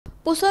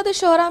पुसद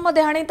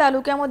शहरामध्ये आणि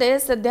तालुक्यामध्ये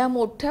सध्या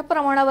मोठ्या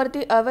प्रमाणावरती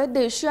अवैध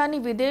देशी आणि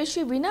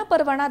विदेशी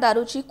विनापरवाना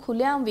दारूची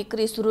खुलेआम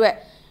विक्री सुरू आहे।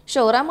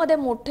 शहरामध्ये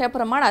मोठ्या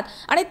प्रमाणात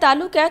आणि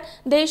तालुक्यात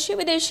देशी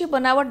विदेशी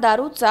बनावट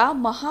दारूचा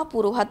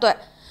महापूर वाहतोय।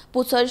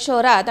 पुसद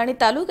शहरात आणि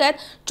तालुक्यात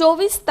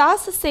 24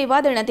 तास सेवा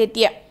देण्यात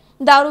येते।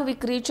 दारू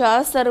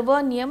विक्रीच्या सर्व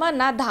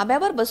नियमांना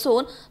धाब्यावर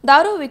बसवून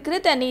दारू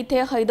विक्रेत्यांनी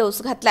इथे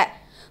हैदोस घातलाय।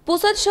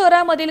 पुसद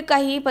शहरामधील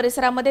काही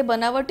परिसरामध्ये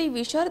बनावटी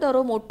विषारी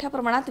दारू मोठ्या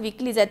प्रमाणात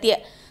विकली जाते।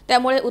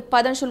 त्यामुळे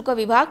उत्पादन शुल्क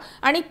विभाग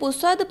आणि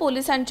पुसद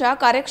पोलिसांच्या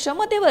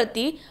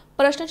कार्यक्षमतेवरती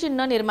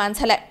प्रश्नचिन्ह निर्माण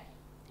झालाय।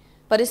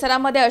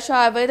 परिसरामध्ये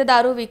अशा अवैध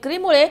दारू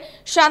विक्रीमुळे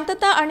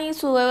शांतता आणि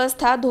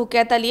सुव्यवस्था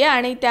धोक्यात आली आहे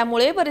आणि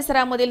त्यामुळे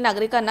परिसरामधील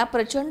नागरिकांना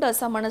प्रचंड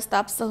असा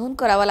मनस्ताप सहन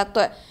करावा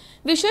लागतोय।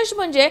 विशेष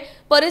म्हणजे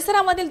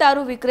परिसरामधील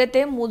दारू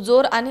विक्रेते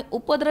मुजोर आणि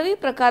उपद्रवी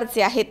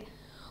प्रकारचे आहेत।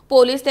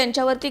 पोलीस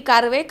त्यांच्यावरती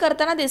कारवाई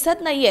करताना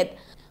दिसत नाहीयेत।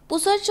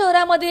 पुसद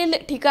शहरामधील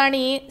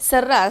ठिकाणी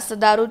सर्रास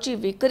दारूची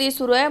विक्री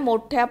सुरू आहे।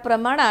 मोठ्या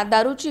प्रमाणात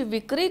दारूची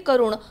विक्री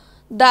करून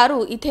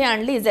दारू इथे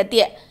आणली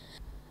जाते।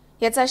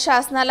 याचा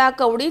शासनाला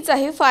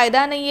कवडीचाही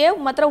फायदा नाहीये,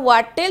 मात्र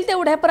वाटेल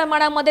तेवढ्या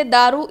प्रमाणामध्ये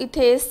दारू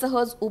इथे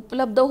सहज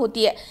उपलब्ध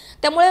होतीये।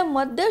 त्यामुळे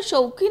मद्य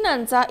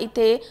शौकीनांचा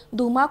इथे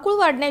धुमाकूळ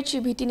वाढण्याची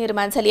भीती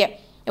निर्माण झाली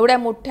आहे। एवढ्या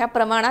मोठ्या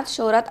प्रमाणात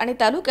शहरात आणि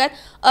तालुक्यात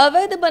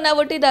अवैध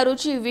बनावटी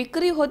दारूची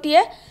विक्री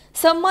होतीये।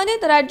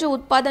 संबंधित राज्य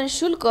उत्पादन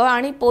शुल्क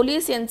आणि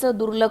पोलीस यांचं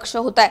दुर्लक्ष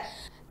होत आहे।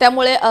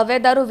 त्यामुळे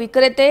अवैध दारू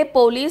विक्रेते,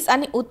 पोलीस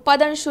आणि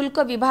उत्पादन शुल्क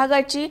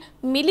विभागाची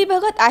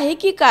मिलीभगत आहे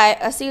की काय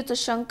अशीच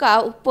शंका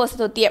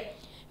उपस्थित होतीये।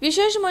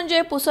 विशेष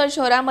म्हणजे पुसद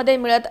शहरामध्ये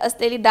मिळत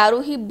असलेली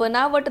दारू ही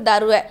बनावट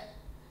दारू आहे।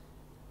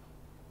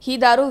 ही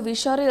दारू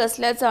विषारी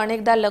असल्याचं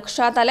अनेकदा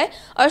लक्षात आलंय।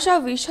 अशा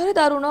विषारी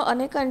दारूने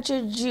अनेकांचे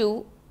जीव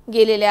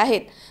गेलेले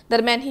आहेत।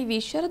 दरम्यान ही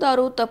विषारी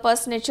दारू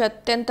तपासण्याची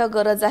अत्यंत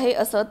गरज आहे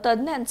असं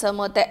तज्ञांचं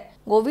मत आहे।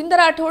 गोविंद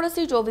राठोड,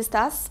 सी 24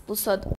 तास, पुसद।